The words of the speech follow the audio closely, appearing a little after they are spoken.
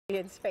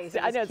Ian's face.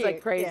 I know, it's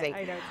like crazy. Yeah,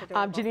 I know, it's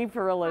adorable. Janine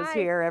Perillo's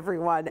here,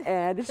 everyone,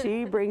 and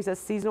she brings us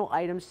seasonal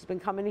items. She's been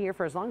coming here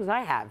for as long as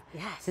I have.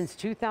 Yes. Since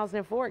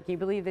 2004. Can you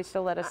believe they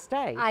still let us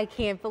stay? I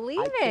can't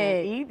believe it. I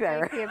can't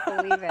either. I can't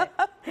believe it.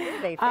 What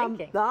are they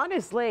thinking?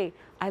 Honestly,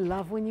 I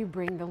love when you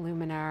bring the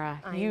Luminara.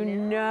 I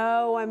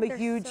know. I'm a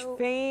huge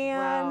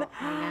fan. Well,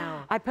 I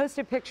know. I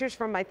posted pictures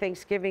from my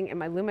Thanksgiving, and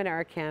my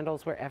Luminara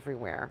candles were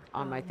everywhere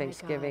on my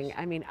Thanksgiving. gosh.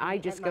 I mean, I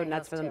just go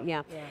nuts for them. Too.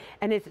 Yeah.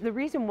 And it's the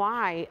reason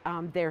why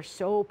they're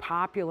so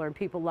popular and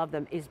people love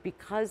them is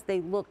because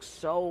they look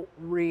so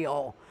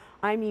real.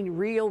 I mean,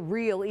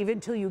 real, even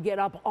until you get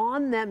up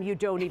on them, you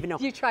don't even know.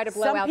 You try to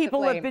blow out the flame. Some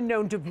people have been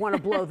known to want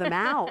to blow them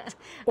out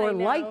or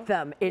light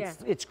them.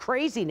 It's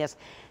craziness.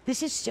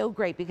 This is so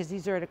great because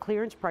these are at a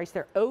clearance price.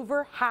 They're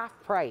over half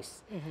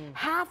price,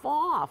 half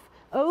off,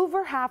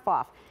 over half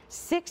off.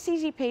 6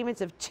 easy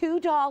payments of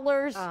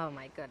 $2. Oh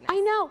my goodness. I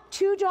know,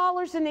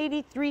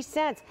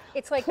 $2.83.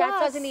 It's like that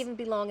doesn't even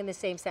belong in the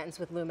same sentence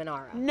with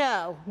Luminara.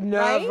 No,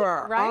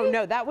 never. Right? Oh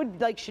no, that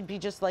would should be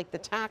just like the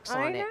tax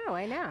on it.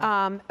 I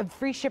know.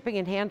 Free shipping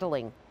and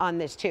handling on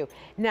this too.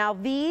 Now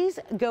these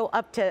go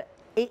up to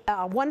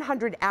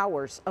 100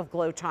 hours of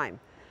glow time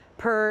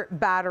per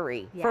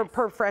battery,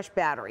 per fresh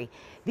battery.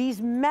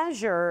 These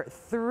measure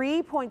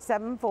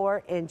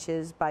 3.74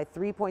 inches by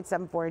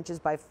 3.74 inches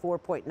by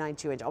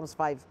 4.92 inches, almost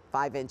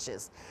 5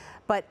 inches.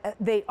 But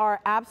they are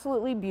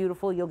absolutely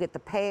beautiful. You'll get the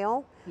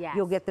pail. Yes.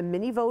 You'll get the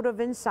mini votive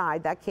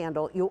inside that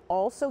candle. You'll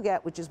also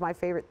get, which is my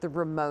favorite, the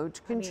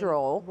remote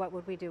control. I mean, what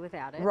would we do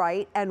without it?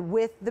 Right, and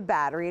with the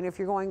battery. And if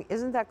you're going,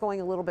 isn't that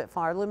going a little bit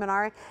far,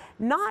 Luminara?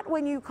 Not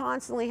when you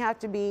constantly have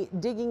to be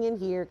digging in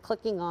here,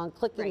 clicking on,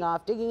 clicking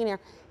off, digging in here.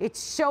 It's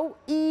so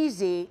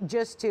easy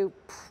just to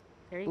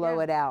blow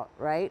it out,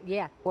 right?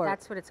 Yeah, or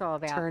that's what it's all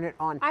about. Turn it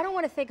on. I don't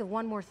want to think of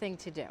one more thing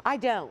to do. I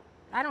don't.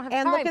 I don't have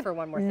time for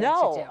one more thing to do.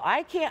 No,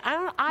 I can't.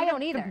 I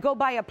don't either. Go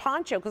buy a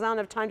poncho because I don't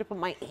have time to put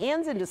my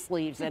hands into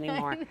sleeves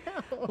anymore. I know.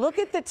 Look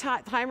at the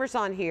timers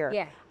on here.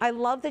 Yeah. I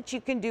love that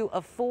you can do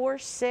a 4,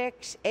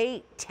 6,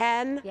 8,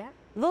 10. Yeah.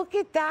 Look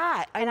at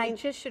that. And I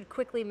just should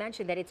quickly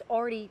mention that it's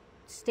already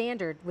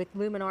standard with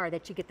Luminara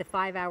that you get the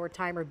 5-hour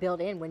timer built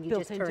in when you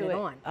just turn it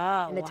on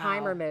in the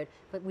timer mode.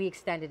 But we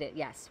extended it,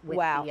 yes. With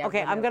the,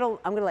 okay, I'm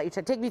remote. gonna let you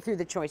take me through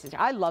the choices.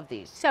 I love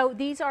these. So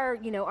these are,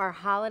 you know, our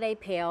holiday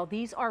pail.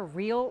 These are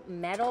real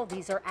metal.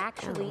 These are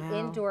actually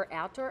indoor,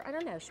 outdoor. I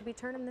don't know. Should we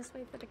turn them this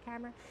way for the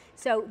camera?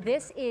 So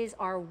this is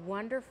our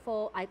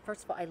wonderful.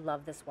 First of all, I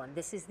love this one.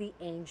 This is the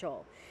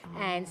Angel,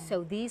 and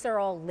so these are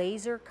all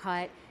laser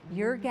cut.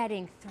 You're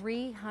getting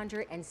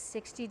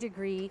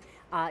 360-degree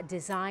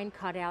design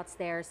cutouts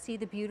there. See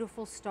the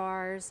beautiful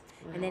stars,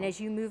 and then as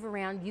you move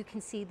around, you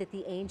can see that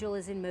the Angel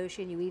is in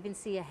motion. You even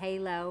see a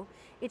halo.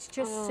 It's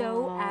just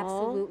so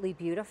absolutely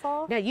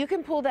beautiful. Now you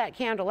can pull that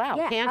candle out,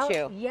 can't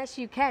you? Yes,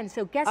 you can.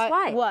 So guess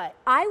what? What?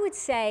 I would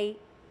say,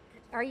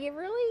 are you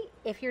really,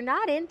 if you're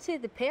not into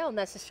the pail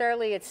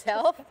necessarily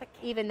itself,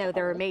 even though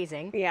they're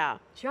amazing,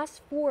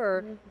 just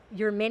for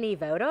your mini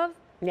votive,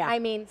 I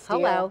mean, it's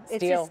a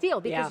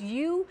steal because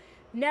you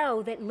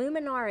know that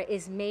Luminara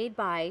is made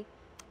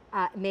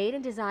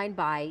and designed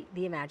by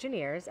the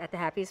Imagineers at the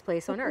happiest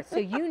place on earth. So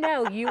you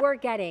know you are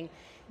getting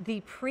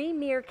the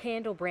premier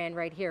candle brand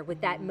right here with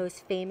that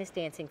most famous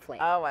dancing flame.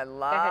 Oh, I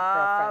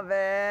love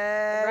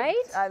it.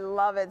 Right? I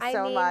love it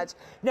so much.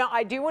 Now,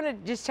 I do want to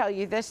just tell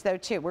you this, though,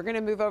 too. We're going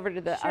to move over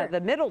to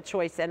the middle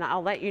choice, and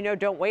I'll let you know,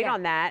 don't wait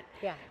on that.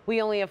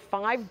 We only have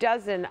 5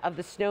 dozen of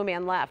the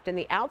snowman left, and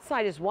the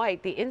outside is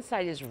white. The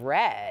inside is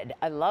red.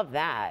 I love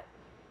that.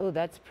 Oh,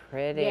 that's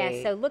pretty.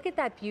 Yeah, so look at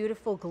that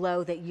beautiful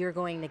glow that you're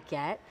going to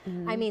get.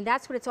 I mean,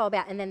 that's what it's all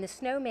about. And then the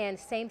snowman,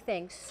 same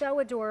thing, so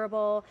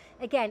adorable.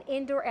 Again,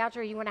 indoor,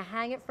 outdoor, you want to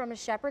hang it from a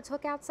shepherd's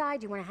hook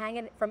outside. You want to hang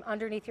it from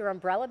underneath your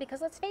umbrella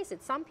because let's face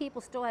it, some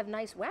people still have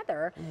nice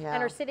weather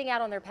and are sitting out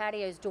on their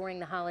patios during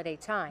the holiday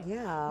time.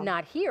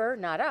 Not here,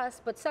 not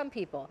us, but some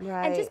people.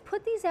 And just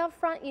put these out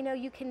front. You know,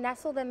 you can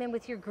nestle them in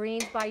with your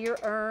greens by your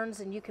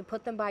urns, and you can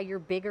put them by your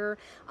bigger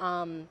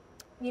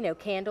you know,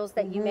 candles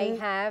that you may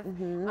have,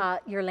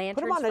 your lanterns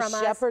from us. Put them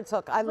on a shepherd's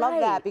hook. I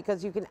love that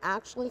because you can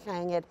actually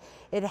hang it.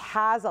 It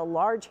has a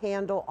large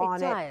handle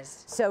on it. It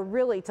does. So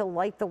really, to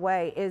light the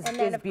way is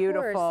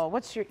beautiful.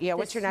 What's your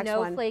what's your next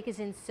one? Snowflake is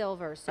in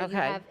silver. So you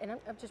have, and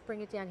I'll just bring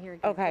it down here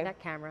again for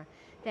that camera.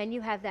 Then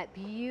you have that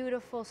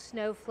beautiful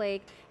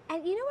snowflake.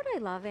 And you know what I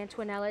love,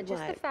 Antonella?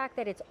 Just the fact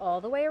that it's all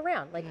the way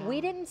around. Like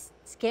we didn't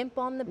skimp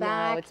on the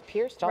back. No, it's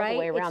pierced all the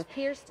way around. It's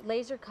pierced,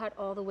 laser cut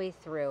all the way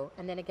through.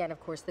 And then again, of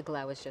course, the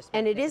glow is just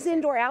And it is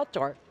indoor,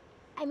 outdoor.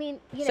 I mean,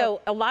 you know.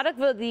 So a lot of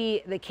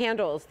the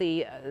candles,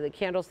 the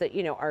candles that,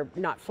 you know, are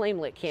not flame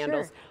lit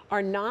candles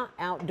are not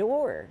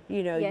outdoor,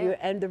 you know.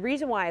 And the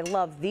reason why I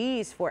love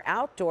these for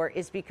outdoor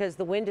is because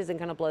the wind isn't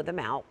going to blow them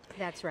out.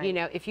 That's right. You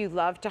know, if you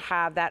love to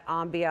have that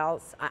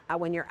ambiance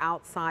when you're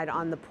outside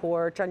on the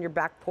porch, on your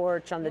back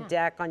porch, on the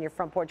deck, on your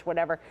front porch,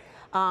 whatever,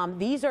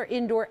 These are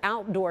indoor,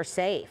 outdoor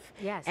safe.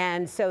 Yes.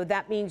 And so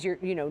that means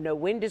no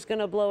wind is going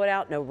to blow it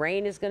out, no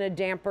rain is going to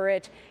damper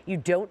it. You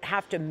don't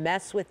have to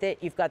mess with it.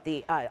 You've got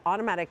the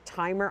automatic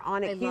timer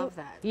on it. I love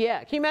that.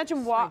 Yeah. Can you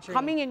imagine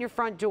coming in your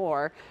front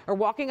door or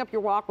walking up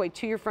your walkway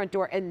to your front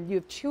door, and you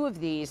have 2 of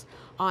these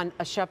on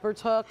a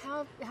shepherd's hook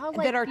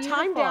that are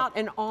timed out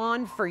and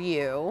on for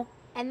you.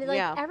 And like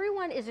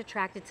everyone is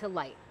attracted to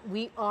light.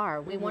 We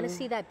are. We want to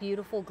see that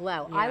beautiful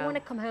glow. I want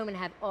to come home and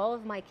have all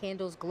of my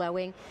candles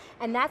glowing.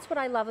 And that's what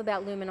I love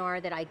about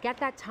Luminara, that I get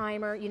that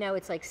timer.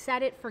 It's like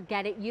set it,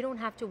 forget it. You don't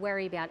have to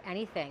worry about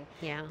anything.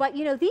 Yeah. But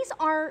these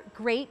are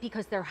great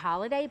because they're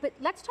holiday. But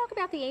let's talk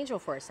about the angel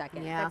for a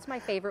second. Yeah. That's my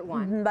favorite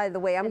one. By the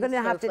way, I'm going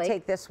to have to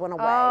take this one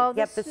away. Oh,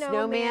 yep, the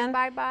snowman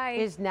bye-bye.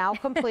 is now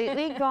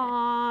completely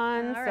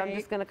gone. So I'm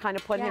just going to kind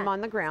of put him on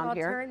the ground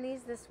here. I'll turn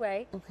these this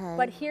way. Okay.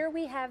 But here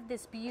we have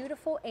this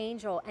beautiful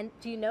angel. And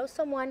do you know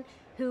someone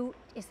who,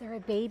 is there a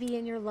baby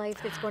in your life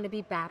that's going to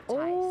be baptized?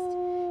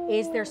 Oh.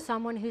 Is there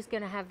someone who's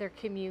going to have their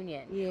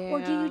communion? Yeah.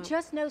 Or do you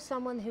just know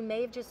someone who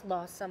may have just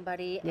lost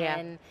somebody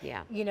and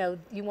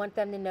you want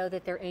them to know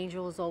that their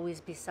angel is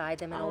always beside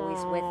them and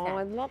always with them?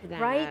 I love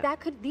that.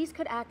 Right? These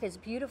could act as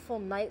beautiful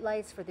night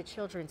lights for the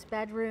children's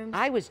bedrooms.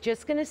 I was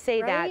just going to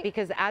say that,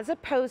 because as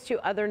opposed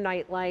to other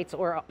night lights,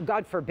 or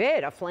God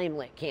forbid, a flame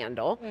lit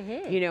candle,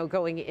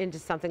 going into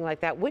something like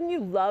that, wouldn't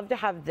you love to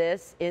have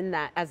this in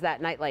that as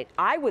that night light?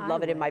 I would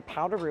love it in my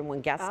powder room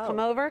when guests come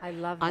over. I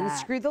love that.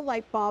 Unscrew the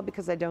light bulb,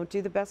 because I don't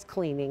do the best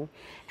cleaning,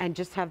 and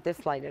just have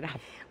this lighted up.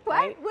 What?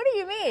 Right? What do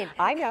you mean?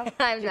 I know.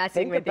 I'm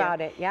messing with you. Think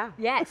about it, yeah.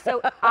 Yeah,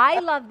 so I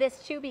love this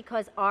too,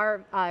 because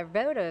our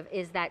votive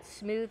is that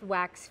smooth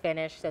wax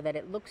finish so that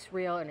it looks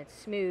real and it's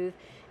smooth.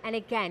 And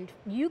again,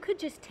 you could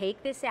just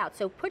take this out.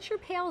 So put your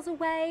pails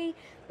away.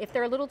 If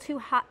they're a little too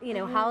hot,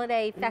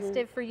 holiday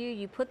festive for you,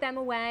 you put them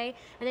away.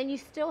 And then you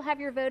still have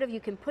your votive. You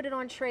can put it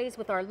on trays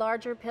with our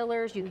larger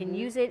pillars. You can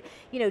use it,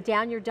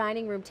 down your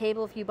dining room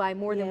table if you buy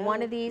more than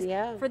one of these.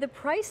 Yeah. For the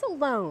price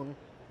alone,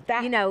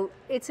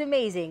 it's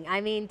amazing.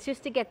 I mean,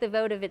 just to get the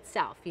votive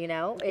itself, and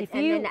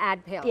then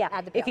add Pail. Yeah.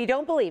 Add the Pail. If you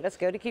don't believe us,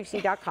 go to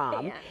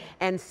QVC.com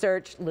and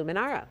search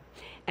Luminara,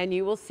 and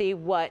you will see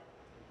what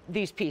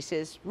these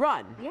pieces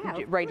run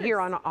right here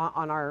on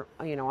our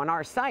on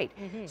our site.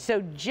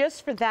 So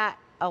just for that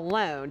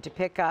alone, to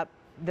pick up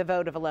the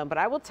votive alone. But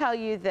I will tell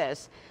you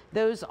this: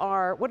 those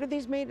are, what are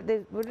these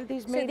made? What are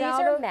these made out of?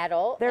 So these are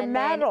metal. They're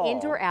metal. Then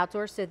indoor,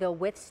 outdoor, so they'll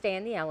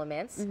withstand the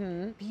elements.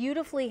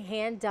 Beautifully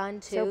hand done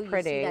too. So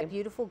pretty. You see that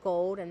beautiful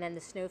gold, and then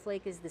the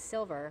snowflake is the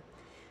silver.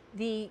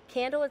 The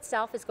candle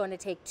itself is going to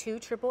take 2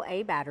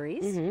 AAA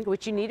batteries.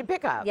 Which you need to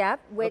pick up. Yep.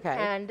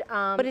 And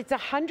but it's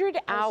 100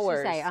 hours.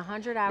 What did she say?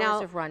 100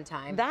 hours of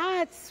runtime.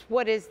 That's,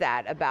 what is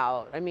that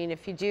about? I mean,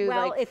 if you do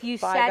if you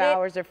 5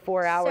 hours or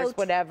 4 hours,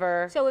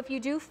 whatever. So if you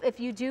do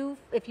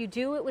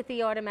it with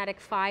the automatic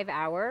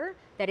 5-hour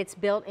that it's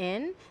built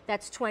in,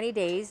 that's 20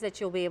 days that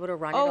you'll be able to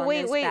run it on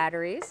those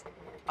batteries.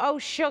 Oh,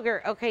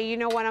 sugar. Okay, you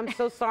know what? I'm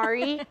so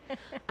sorry.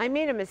 I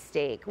made a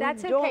mistake.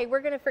 That's okay.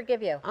 We're going to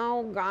forgive you.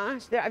 Oh,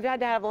 gosh. I've had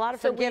to have a lot of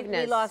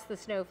forgiveness. We lost the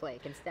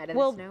snowflake instead of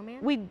the snowman?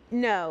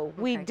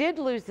 We did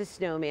lose the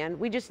snowman.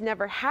 We just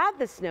never had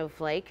the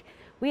snowflake.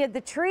 We had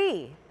the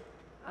tree.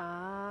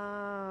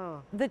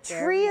 Oh. The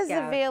tree is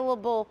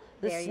available.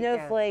 The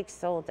snowflake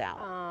sold out.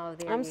 Oh,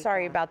 there I'm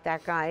sorry about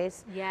that,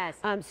 guys. Yes.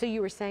 So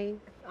you were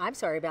saying? I'm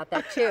sorry about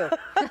that too.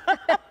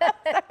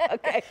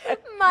 Okay.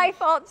 My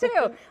fault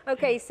too.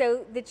 Okay,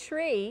 so the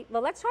tree,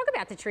 well, let's talk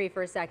about the tree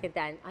for a second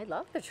then. I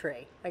love the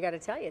tree. I got to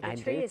tell you, the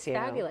tree is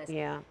fabulous.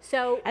 Yeah.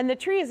 So, and the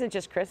tree isn't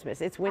just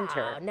Christmas, it's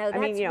winter. No, that's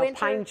winter.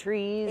 Pine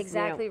trees.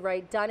 Exactly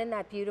right. Done in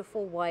that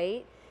beautiful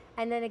white.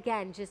 And then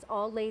again, just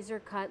all laser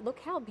cut. Look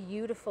how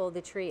beautiful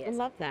the tree is. I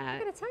love that. I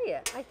got to tell you,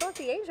 I thought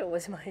the angel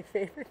was my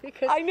favorite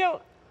because I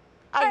know.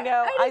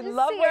 I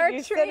love what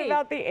you said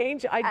about the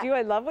angel. I do.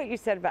 I love what you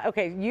said about.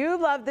 Okay, you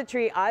love the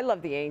tree. I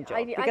love the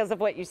angel because of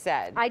what you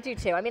said. I do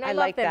too. I mean, I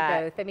love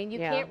them both. I mean, you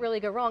can't really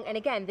go wrong. And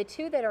again, the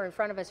 2 that are in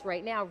front of us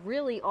right now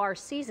really are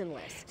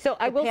seasonless. So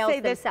I will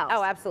say this.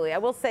 Oh, absolutely. I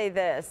will say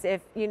this.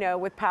 If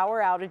with power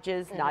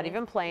outages, not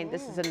even plain,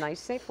 this is a nice,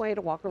 safe way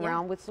to walk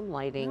around with some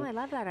lighting. No, I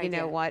love that idea. You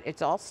know what?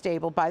 It's all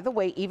stable. By the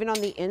way, even on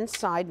the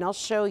inside, and I'll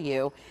show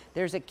you.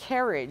 There's a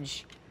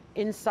carriage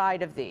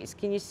inside of these.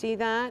 Can you see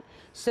that?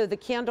 So the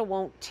candle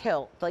won't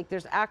tilt. Like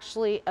there's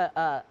actually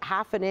a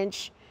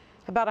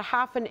about a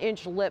half an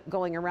inch lip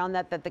going around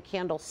that the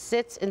candle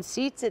sits and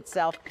seats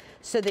itself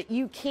so that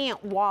you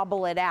can't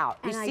wobble it out.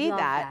 You see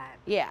that?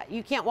 Yeah,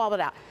 you can't wobble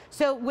it out.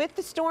 So with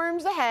the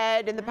storms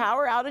ahead and the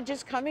power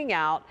outages coming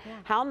out,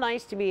 how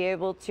nice to be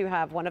able to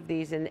have one of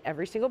these in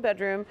every single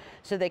bedroom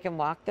so they can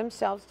walk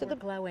themselves to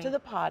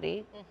the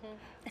potty.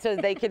 So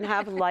they can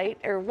have light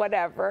or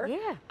whatever.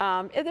 Yeah.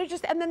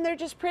 And then they're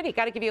just pretty.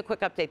 Got to give you a quick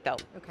update though.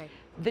 Okay.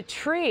 The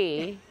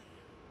tree.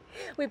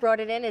 We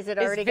brought it in. Is it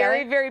already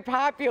very, very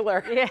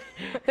popular. Yeah.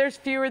 There's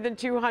fewer than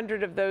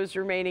 200 of those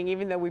remaining,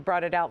 even though we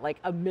brought it out like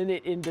a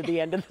minute into the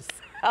end of the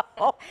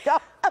sale.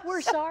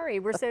 We're sorry.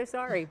 We're so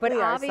sorry. But We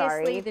are obviously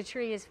sorry. the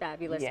tree is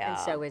fabulous, Yeah. and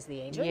so is the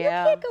angel.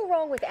 Yeah. You can't go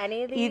wrong with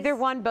any of these. Either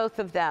one, both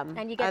of them.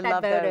 And you get I that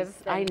love votive those.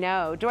 thing. I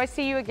know. Do I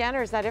see you again,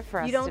 or is that it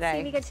for us You don't today?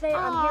 see me again today.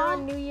 I'm here Aw.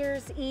 on New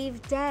Year's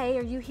Eve day.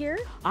 Are you here?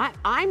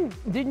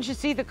 Didn't you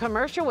see the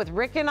commercial with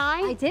Rick and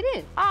I? I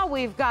didn't. Oh,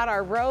 we've got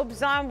our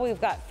robes on. We've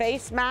got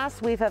face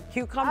masks. We have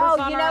cucumbers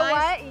Oh, on you our know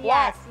eyes. what?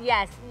 Yes,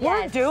 yes, We're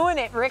yes. doing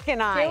it, Rick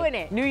and I. Doing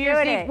it. New Year's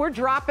Doing Eve, it. we're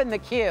dropping the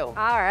Q. All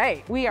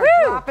right. We are Woo!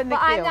 dropping the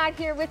Well, Q. I'm not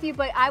here with you,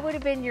 but I would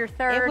have been your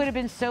third. It would have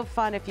been so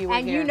fun if you were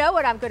and here. you know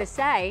what I'm going to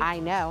say. I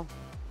know.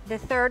 The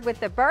third with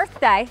the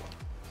birthday.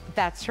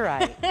 That's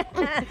right.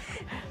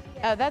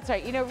 Oh, that's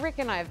right. You know, Rick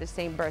and I have the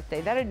same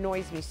birthday. That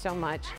annoys me so much.